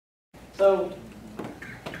So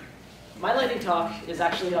my lightning talk is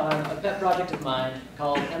actually on a pet project of mine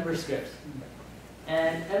called EmberScript.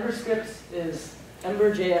 And EmberScript is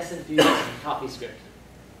Ember.js infused CoffeeScript.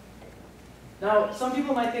 Now, some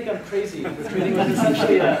people might think I'm crazy for treating it as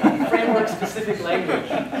essentially a framework-specific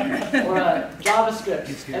language, or a JavaScript,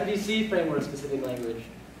 MVC framework-specific language.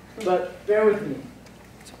 But bear with me.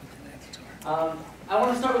 I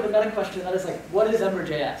want to start with a meta question that is like, what is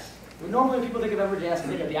Ember.js? Normally when people think of Ember.js, they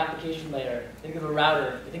think of the application layer, they think of a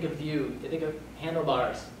router, they think of Vue, they think of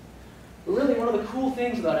handlebars. But really, one of the cool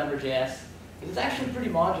things about Ember.js is it's actually pretty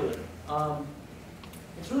modular.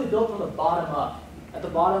 It's really built from the bottom up. At the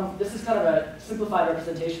bottom, this is kind of a simplified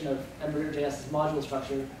representation of Ember.js's module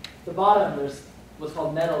structure. At the bottom, there's what's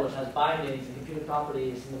called Metal, which has bindings and computed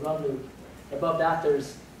properties and the run loop. Above that,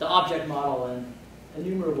 there's the object model and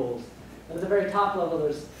enumerables. And at the very top level,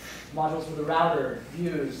 there's modules for the router,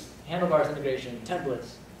 views, handlebars integration,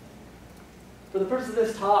 templates. For the purpose of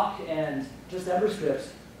this talk and just EmberScript,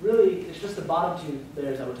 really, it's just the bottom two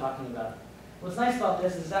layers that we're talking about. What's nice about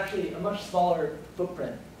this is it's actually a much smaller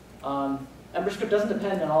footprint. EmberScript doesn't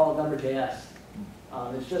depend on all of Ember.js.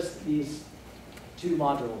 It's just these two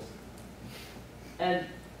modules. And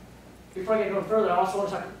before I get going further, I also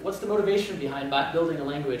want to talk, what's the motivation behind building a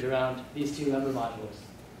language around these two Ember modules?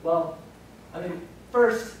 Well, I mean,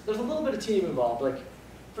 first, there's a little bit of team involved. Like,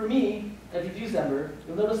 for me, if you've used Ember,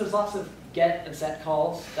 you'll notice there's lots of get and set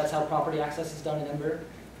calls. That's how property access is done in Ember.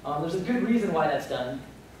 There's a good reason why that's done.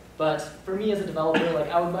 But for me as a developer, like,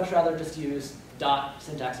 I would much rather just use dot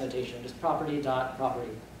syntax notation, just property dot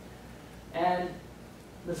property. And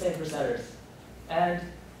the same for setters. And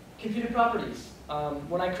computed properties.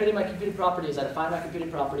 When I created my computed properties, I define my computed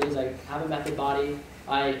properties, I have a method body,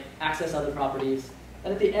 I access other properties,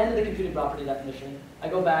 and at the end of the computed property definition, I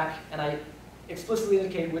go back and I explicitly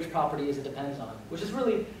indicate which properties it depends on, which is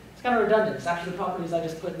really, it's kind of redundant. It's actually the properties I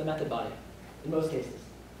just put in the method body, in most cases.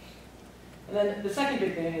 And then the second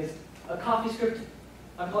big thing is a CoffeeScript.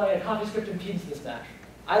 I'm calling it a CoffeeScript impedance mismatch.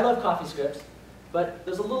 I love CoffeeScript, but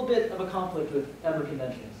there's a little bit of a conflict with Ember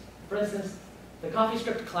conventions. For instance, the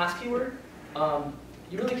CoffeeScript class keyword,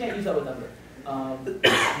 you really can't use that with Ember.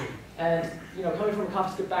 And coming from a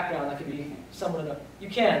CoffeeScript background, that could be somewhat you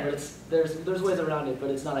can, but there's ways around it, but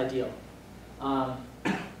it's not ideal.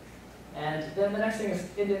 And then the next thing is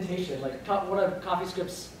indentation. Like one of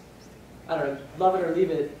CoffeeScript's, I don't know, love it or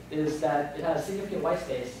leave it, is that it has significant white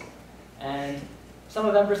space. And some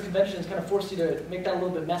of Ember's conventions kind of force you to make that a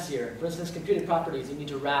little bit messier. For instance, computed properties, you need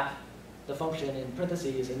to wrap the function in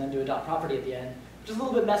parentheses and then do a dot property at the end, which is a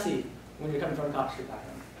little bit messy when you're coming from a CoffeeScript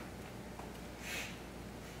background.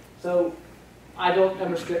 So I built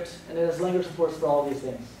EmberScript, and it has language supports for all of these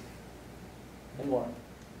things and more.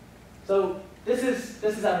 So this is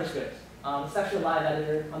EmberScript. It's actually a live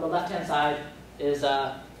editor. On the left-hand side is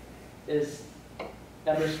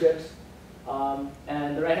EmberScript.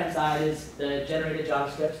 And the right-hand side is the generated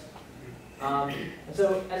JavaScript. And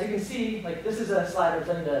so, as you can see, like this is a slide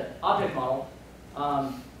representing the object model.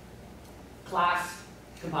 Class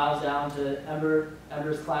compiles down to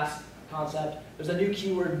Ember's class concept. There's a new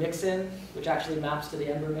keyword mixin, which actually maps to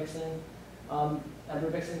the Ember mixin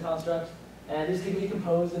construct. And these can be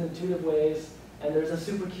composed in intuitive ways. And there's a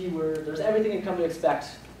super keyword. There's everything you come to expect,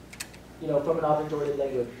 from an object-oriented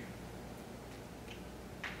language.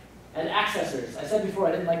 And accessors. I said before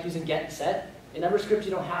I didn't like using get and set. In EmberScript, you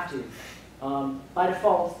don't have to. By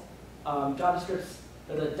default, JavaScript's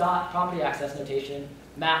the dot property access notation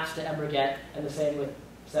maps to Ember get, and the same with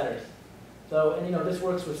setters. So, and this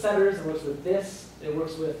works with setters, it works with this, it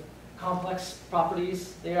works with complex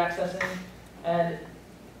properties that you're accessing. And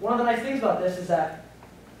one of the nice things about this is that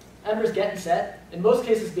Ember's get and set, in most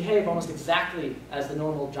cases, behave almost exactly as the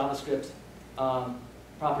normal JavaScript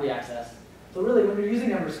property access. So really, when you're using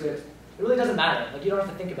EmberScript, it really doesn't matter. Like, you don't have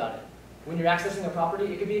to think about it. When you're accessing a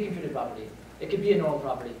property, it could be a computed property. It could be a normal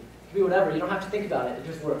property. It could be whatever. You don't have to think about it. It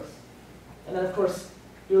just works. And then, of course,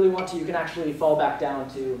 if you really want to, you can actually fall back down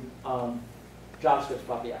to JavaScript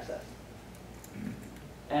property access.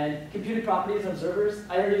 And computed properties and observers,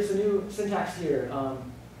 I introduced a new syntax here.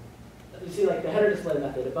 You see, like the header display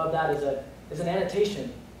method. Above that is an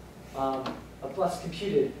annotation, a plus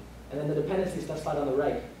computed, and then the dependency specified on the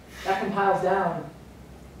right. That compiles down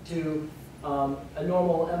to a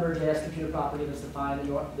normal Ember.js computed property that's defined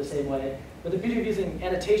in the same way. But the beauty of using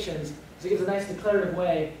annotations is it gives a nice declarative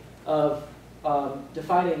way of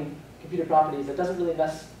defining computed properties that doesn't really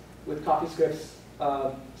mess with CoffeeScript's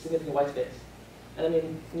significant white space. And I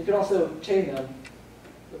mean, you can also chain them.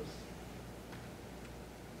 Oops.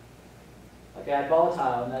 Okay, add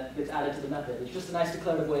volatile, and that gets added to the method. It's just a nice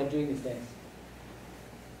declarative way of doing these things.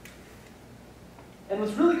 And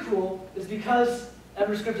what's really cool is because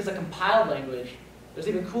EmberScript is a compiled language, there's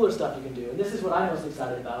even cooler stuff you can do. And this is what I'm most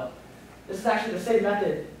excited about. This is actually the same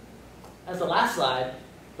method as the last slide,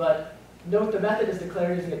 but note the method is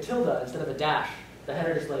declared using a tilde instead of a dash, the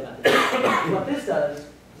header display method. What this does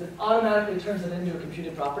is it automatically turns it into a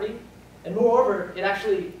computed property. And moreover, it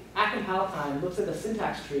actually, at compile time, looks at the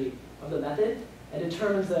syntax tree of the method and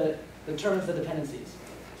determines the dependencies.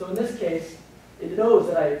 So in this case, it knows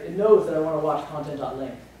that I want to watch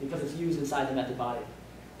content.length because it's used inside the method body.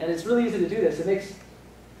 And it's really easy to do this. It makes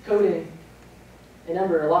coding in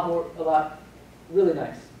Ember a lot really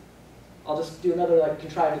nice. I'll just do another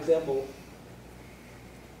contrived example.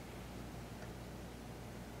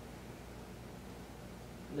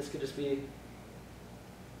 And this could just be,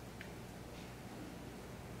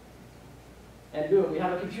 and boom, we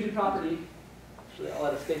have a computed property. Actually, I'll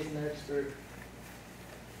add a space in there just for.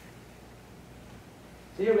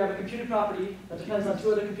 So here we have a computed property that depends on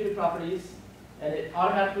two other computed properties, and it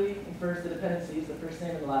automatically infers the dependencies, the first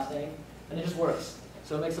name and the last name, and it just works.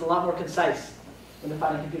 So it makes it a lot more concise when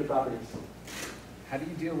defining computed properties. How do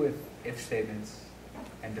you deal with if statements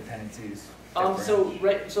and dependencies? So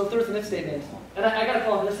if there's an if statement, and I gotta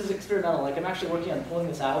call it, this is experimental. I'm actually working on pulling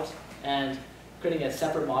this out and creating a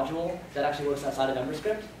separate module that actually works outside of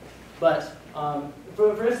EmberScript. But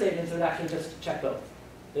for if statements, it would actually just check both.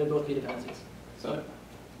 They would both be dependencies. So,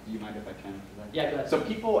 do you mind if I can? Yeah, go ahead. So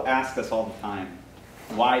people ask us all the time,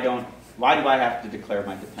 why do I have to declare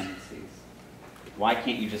my dependencies? Why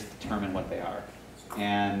can't you just determine what they are?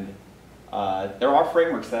 And there are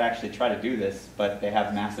frameworks that actually try to do this, but they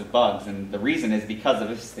have massive bugs. And the reason is because of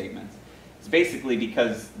if statements. It's basically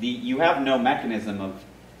because you have no mechanism of,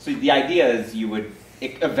 so the idea is you would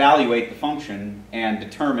evaluate the function and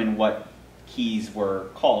determine what keys were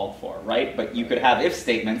called for, right? But you could have if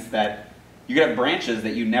statements that, you could have branches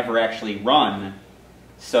that you never actually run,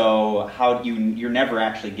 so you're never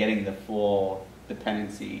actually getting the full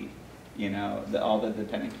dependency, all the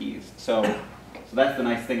dependent keys. So that's the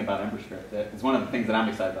nice thing about EmberScript. It's one of the things that I'm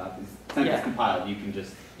excited about. Is since it's compiled, you can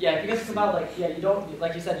just because it's compiled, you don't,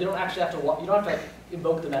 like you said, you don't actually have to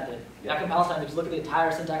invoke the method. At compile time, you just look at the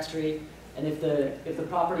entire syntax tree, and if the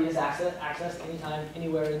property is accessed anytime,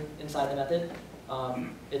 anywhere inside the method,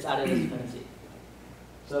 it's added as a dependency.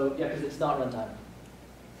 So because it's not runtime.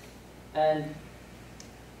 And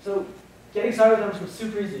so getting started with EmberScript is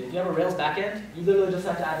super easy. If you have a Rails backend, you literally just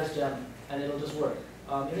have to add this gem, and it'll just work.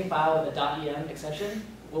 Any file with a .em extension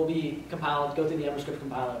will be compiled, go through the EmberScript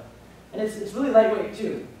compiler. And it's really lightweight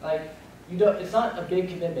too. It's not a big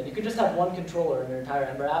commitment. You could just have one controller in your entire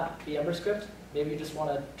Ember app, the EmberScript. Maybe you just want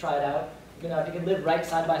to try it out. You can live right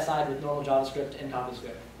side by side with normal JavaScript and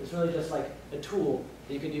CoffeeScript. It's really just like a tool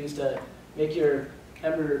that you could use to make your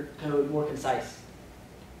Ember code more concise.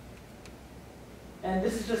 And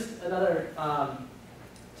this is just another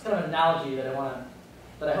it's kind of an analogy that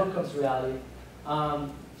I hope comes to reality.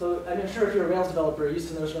 So I'm sure if you're a Rails developer, you're used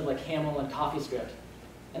to the notion of like Haml and CoffeeScript.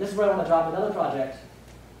 And this is where I want to drop another project,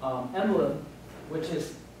 Emblem, which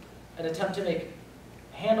is an attempt to make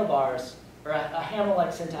handlebars, or a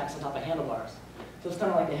Haml-like syntax on top of handlebars. So it's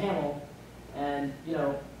kind of like a Haml, and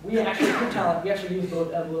we actually use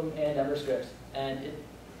both Emblem and EmberScript, and it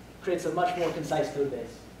creates a much more concise code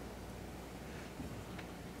base.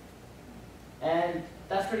 And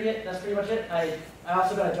that's pretty much it. I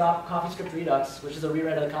also got to drop CoffeeScript Redux, which is a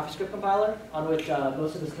rewrite of the CoffeeScript compiler, on which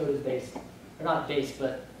most of this code is based. Or not based,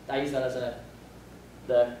 but I use that as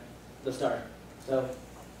the start. So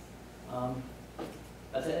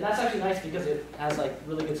that's it. And that's actually nice because it has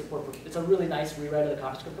really good support for, it's a really nice rewrite of the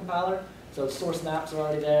CoffeeScript compiler. So source maps are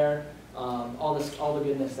already there. All the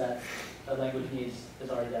goodness that a language needs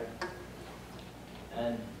is already there.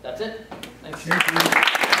 And that's it.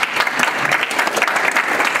 Thanks.